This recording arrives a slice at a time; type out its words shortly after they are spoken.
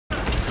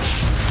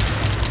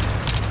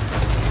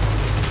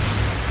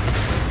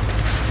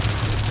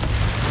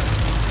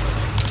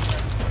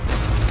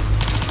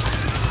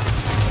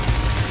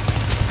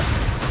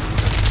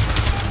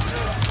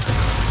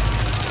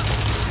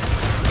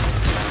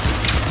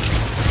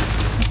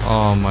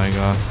Oh my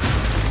god.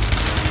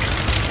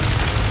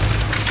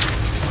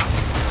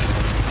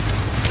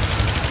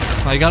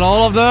 I got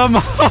all of them!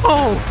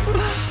 Oh!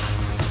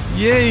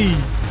 Yay!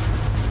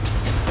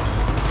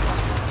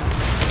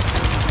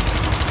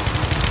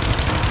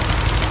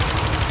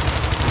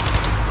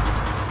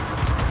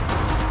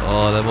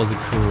 Oh, that was a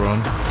cool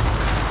run.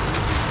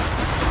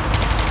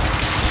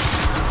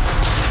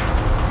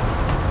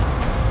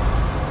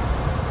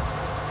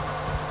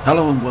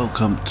 Hello and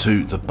welcome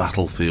to the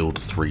Battlefield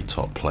 3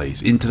 Top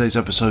Plays. In today's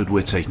episode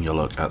we're taking a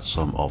look at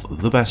some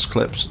of the best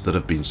clips that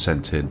have been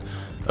sent in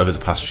over the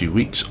past few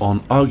weeks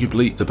on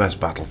arguably the best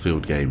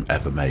Battlefield game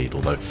ever made,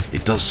 although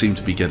it does seem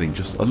to be getting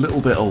just a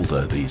little bit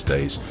older these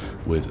days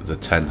with the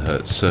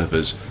 10Hz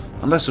servers,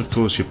 unless of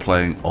course you're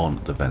playing on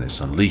the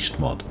Venice Unleashed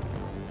mod.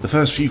 The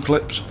first few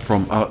clips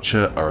from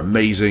Archer are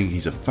amazing.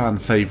 He's a fan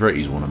favourite,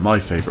 he's one of my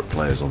favourite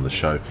players on the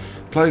show.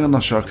 Playing on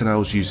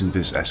Nosharkanals using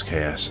this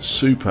SKS,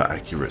 super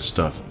accurate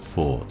stuff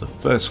for the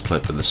first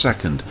clip, and the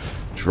second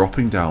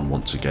dropping down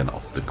once again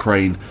off the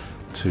crane.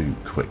 2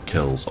 quick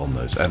kills on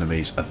those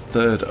enemies, a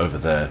third over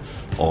there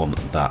on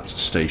that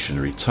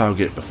stationary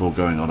target before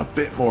going on a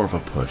bit more of a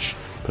push,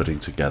 putting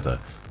together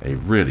a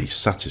really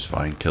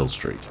satisfying kill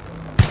streak.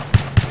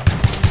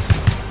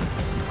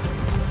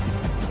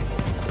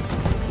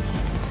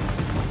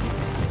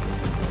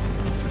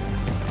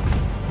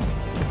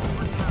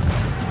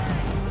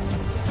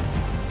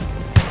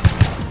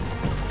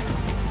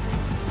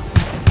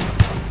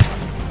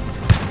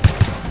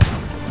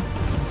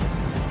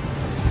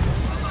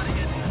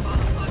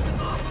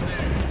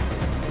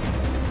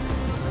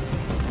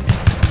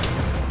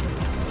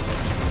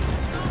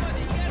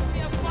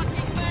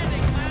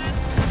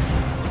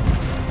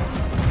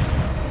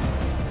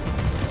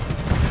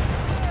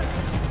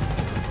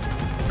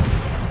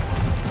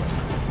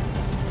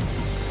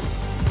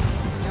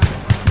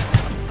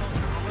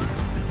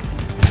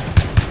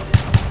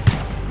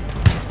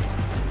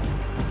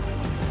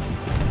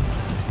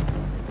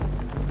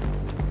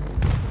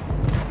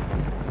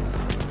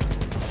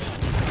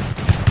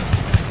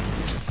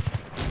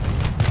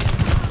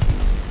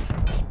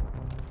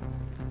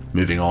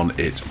 Moving on,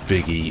 it's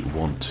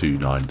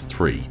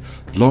Biggie1293.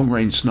 Long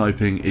range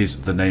sniping is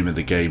the name of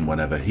the game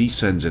whenever he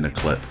sends in a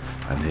clip,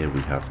 and here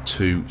we have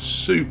 2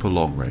 super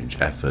long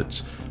range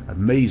efforts.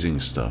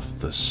 Amazing stuff.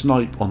 The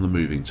snipe on the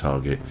moving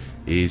target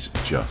is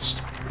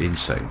just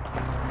insane.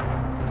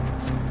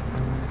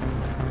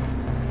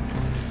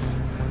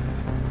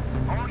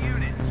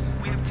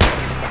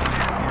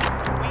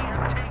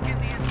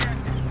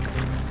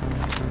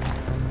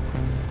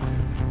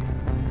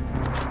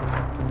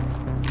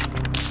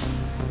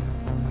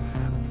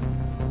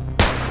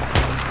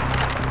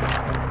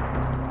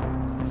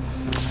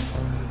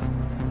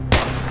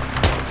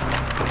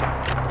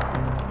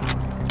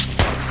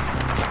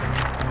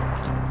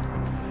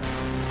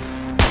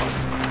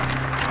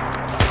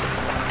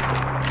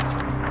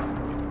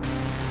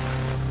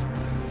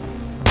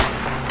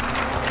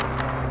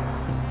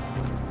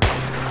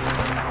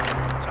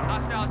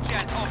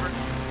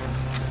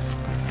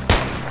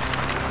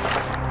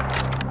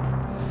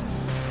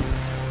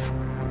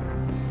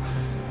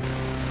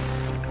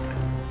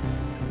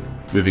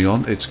 Moving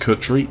on, it's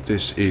Kutreyyyy.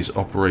 This is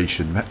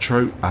Operation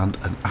Metro and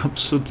an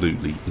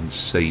absolutely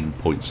insane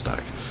point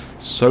stack.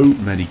 So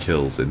many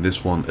kills in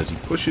this one as he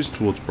pushes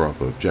towards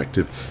Bravo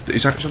objective that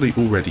is actually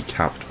already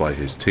capped by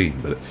his team,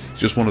 but it's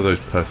just one of those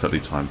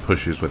perfectly timed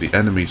pushes where the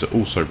enemies are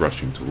also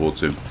rushing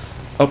towards him.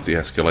 Up the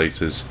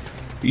escalators,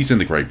 he's in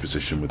the great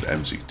position with the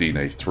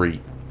M16A3,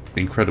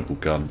 incredible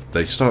gun.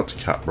 They start to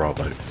cap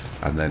Bravo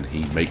and then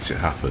he makes it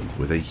happen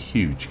with a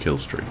huge kill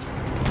streak.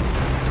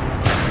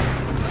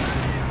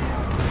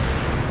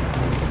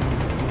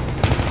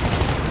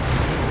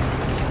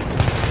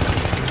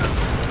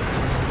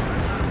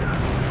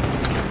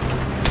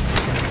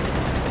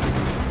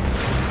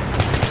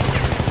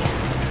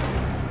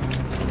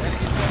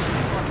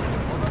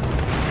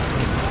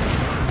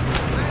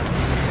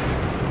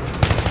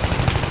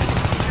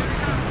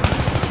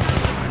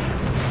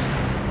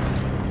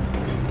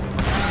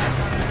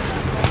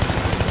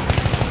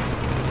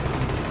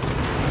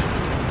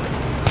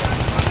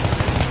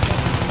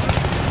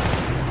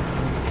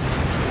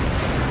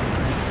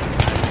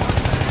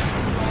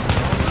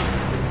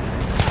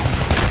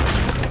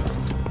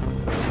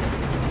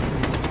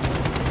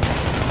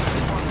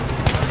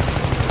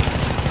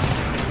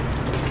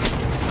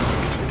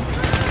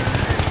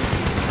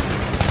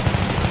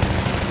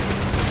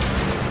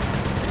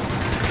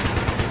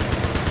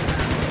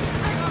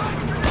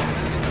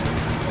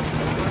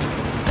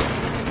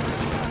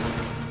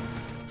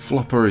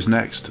 Flopper is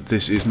next.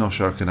 This is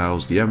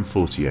Nosharkanals, the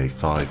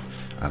M40A5,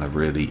 and a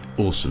really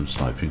awesome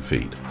sniping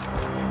feed.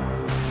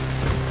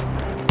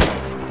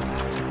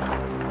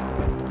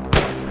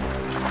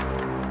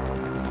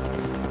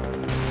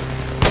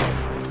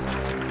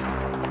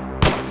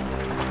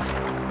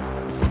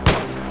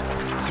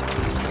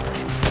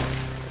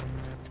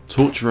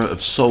 Torturer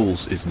of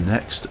Souls is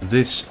next.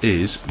 This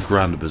is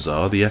Grand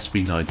Bazaar, the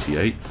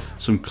SV98,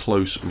 some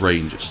close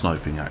range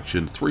sniping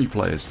action, 3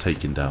 players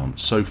taken down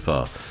so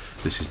far.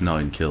 This is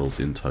 9 kills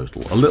in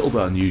total. A little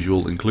bit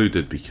unusual,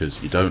 included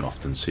because you don't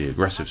often see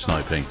aggressive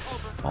sniping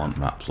on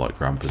maps like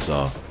Grand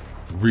Bazaar.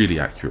 Really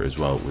accurate as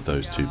well with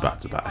those 2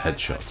 back-to-back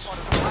headshots.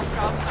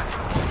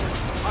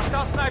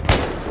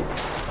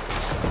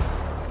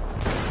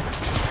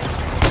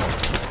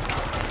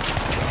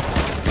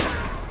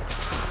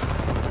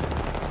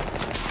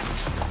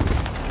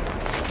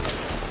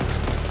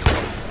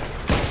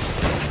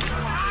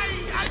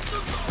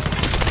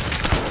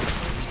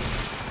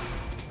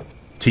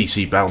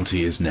 TC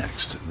Bounty is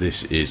next.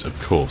 This is, of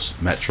course,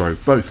 Metro.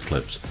 Both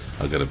clips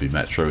are going to be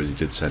Metro, as he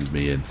did send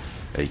me in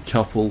a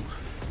couple.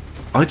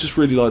 I just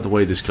really like the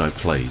way this guy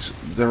plays.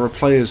 There are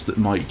players that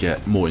might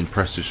get more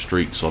impressive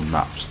streaks on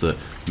maps that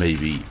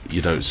maybe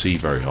you don't see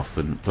very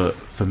often, but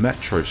for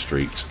Metro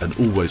streaks and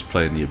always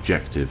playing the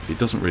objective, it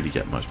doesn't really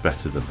get much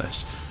better than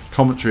this.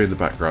 Commentary in the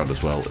background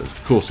as well, as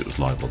of course it was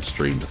live on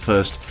stream. The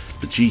first,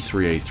 the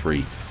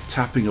G3A3,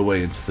 tapping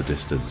away into the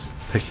distance,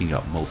 picking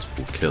up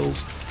multiple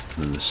kills.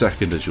 And then the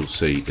second, as you'll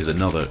see, is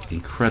another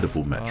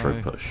incredible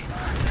Metro push.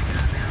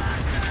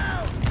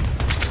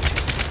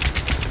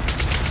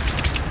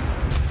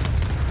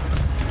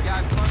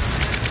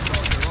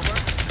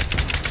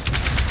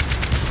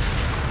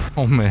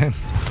 Oh man.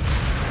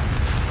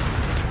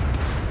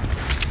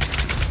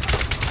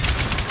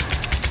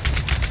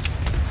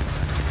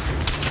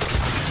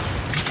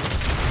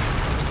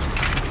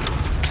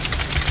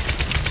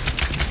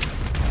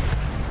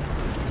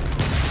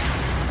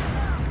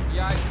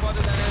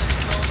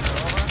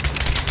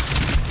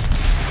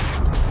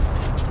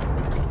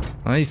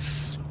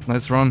 Nice.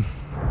 Nice run.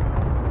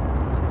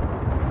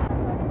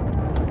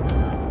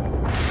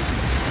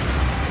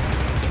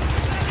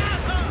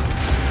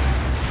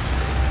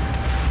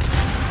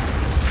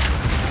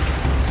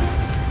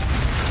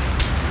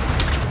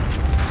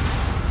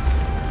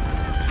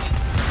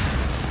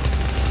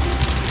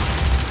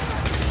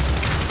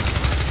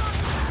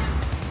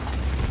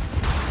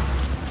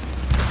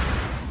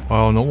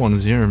 Wow, no one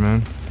is here,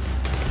 man.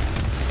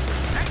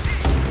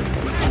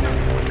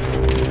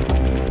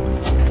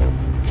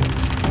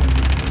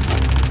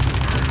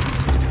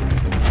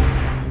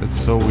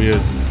 It's so weird.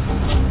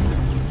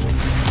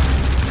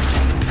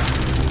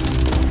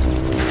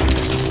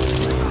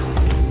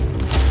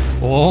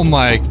 Oh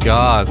my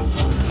god.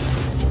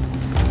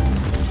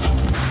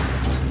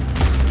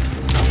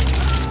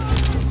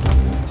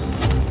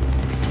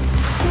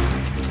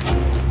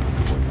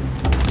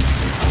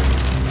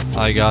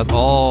 I got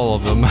all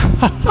of them.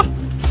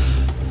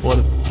 What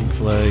a pink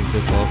flag,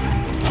 that's awesome.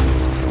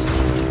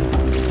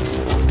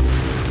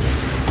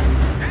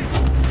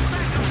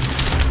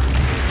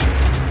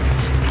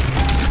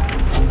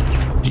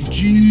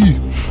 GG!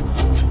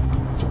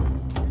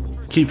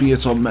 Keeping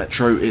it on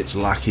Metro, it's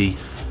Lackey.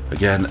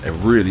 Again, a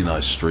really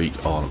nice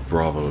streak on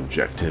Bravo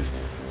objective.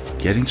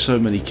 Getting so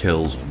many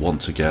kills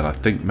once again. I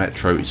think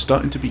Metro is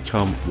starting to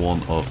become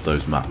one of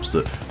those maps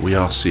that we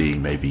are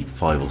seeing maybe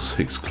 5 or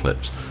 6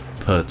 clips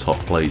per top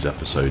plays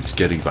episode. It's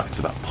getting back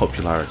to that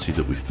popularity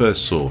that we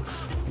first saw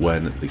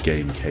when the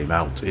game came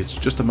out. It's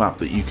just a map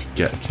that you can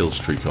get a kill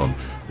streak on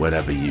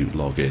whenever you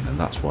log in, and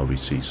that's why we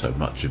see so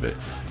much of it.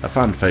 A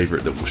fan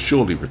favourite that will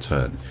surely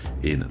return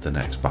in the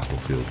next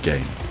Battlefield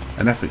game.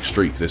 An epic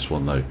streak this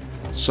one though.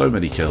 So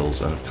many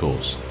kills and of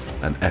course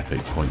an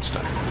epic point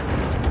stack.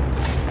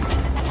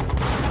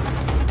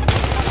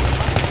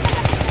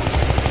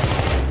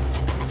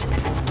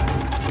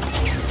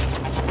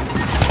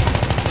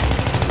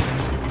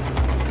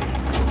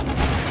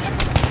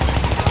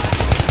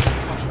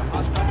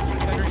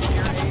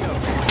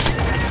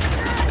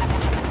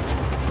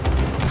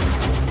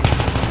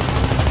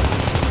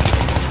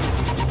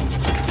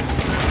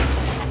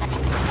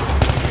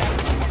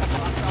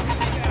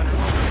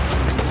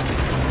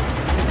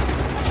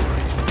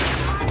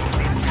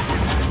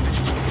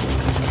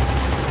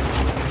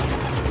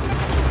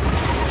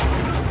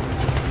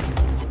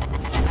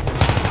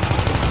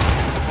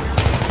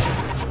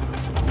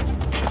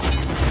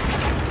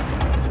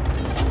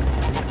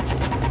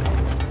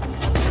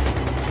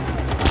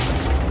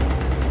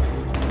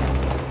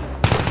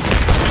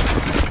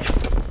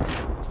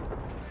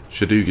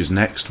 Kutreyyy's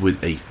next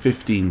with a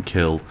 15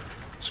 kill,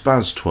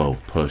 Spaz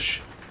 12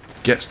 push,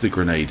 gets the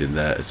grenade in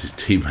there as his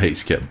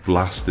teammates get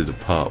blasted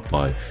apart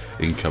by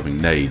incoming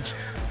nades.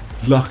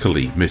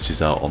 Luckily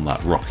misses out on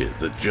that rocket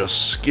that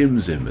just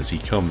skims him as he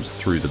comes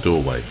through the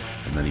doorway,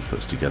 and then he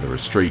puts together a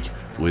streak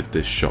with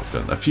this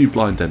shotgun. A few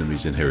blind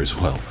enemies in here as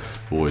well,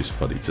 always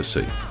funny to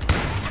see.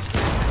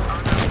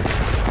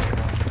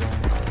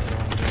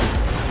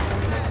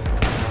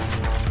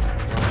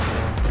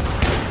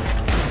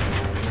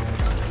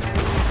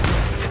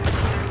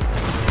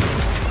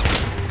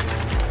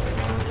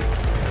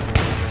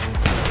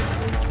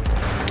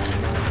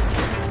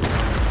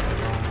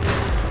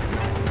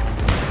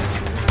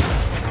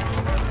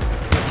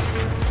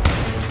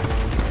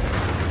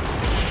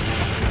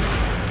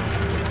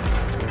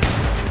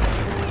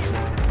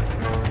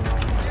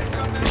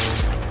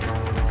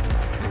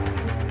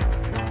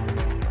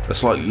 A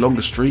slightly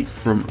longer streak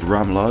from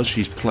Ramlaj.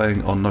 He's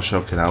playing on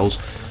Nushel Canals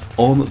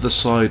on the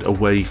side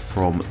away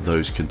from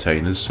those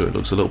containers, so it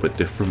looks a little bit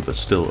different but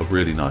still a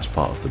really nice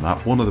part of the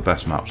map. One of the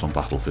best maps on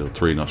Battlefield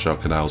 3 Nutshell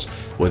Canals,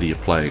 whether you're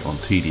playing on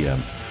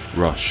TDM,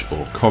 Rush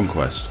or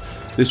Conquest.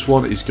 This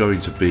one is going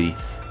to be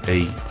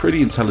a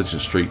pretty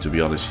intelligent streak, to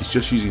be honest. He's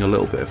just using a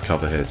little bit of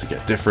cover here to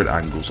get different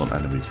angles on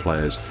enemy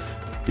players.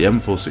 The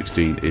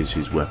M416 is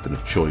his weapon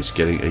of choice,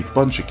 getting a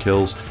bunch of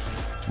kills.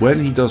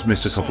 When he does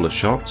miss a couple of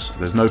shots,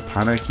 there's no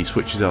panic. He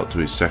switches out to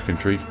his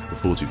secondary, the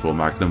 44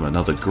 Magnum,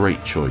 another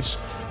great choice.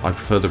 I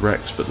prefer the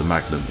Rex, but the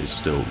Magnum is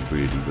still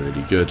really,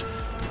 really good.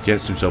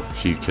 Gets himself a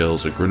few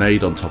kills, a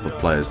grenade on top of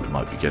players that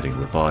might be getting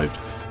revived,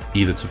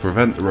 either to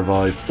prevent the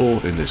revive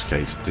or, in this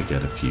case, to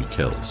get a few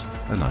kills.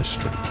 A nice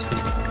streak.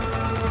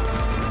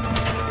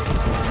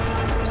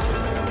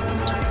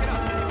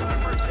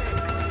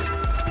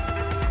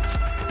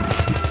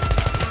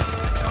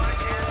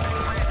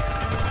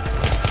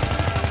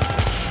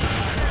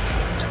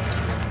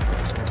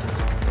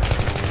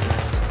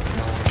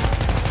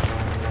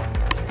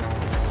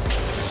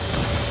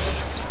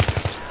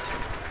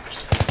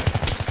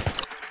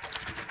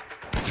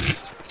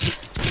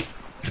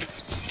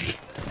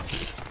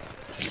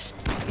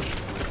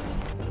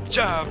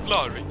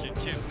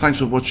 Thanks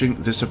for watching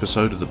this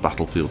episode of the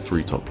Battlefield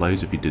 3 Top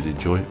Plays. If you did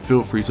enjoy,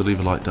 feel free to leave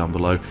a like down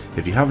below.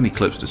 If you have any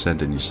clips to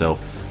send in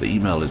yourself, the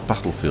email is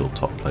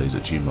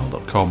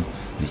battlefieldtopplays@gmail.com,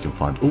 and you can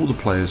find all the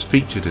players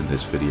featured in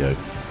this video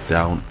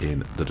down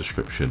in the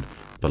description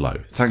below.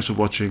 Thanks for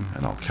watching,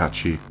 and I'll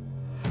catch you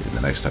in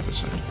the next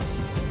episode.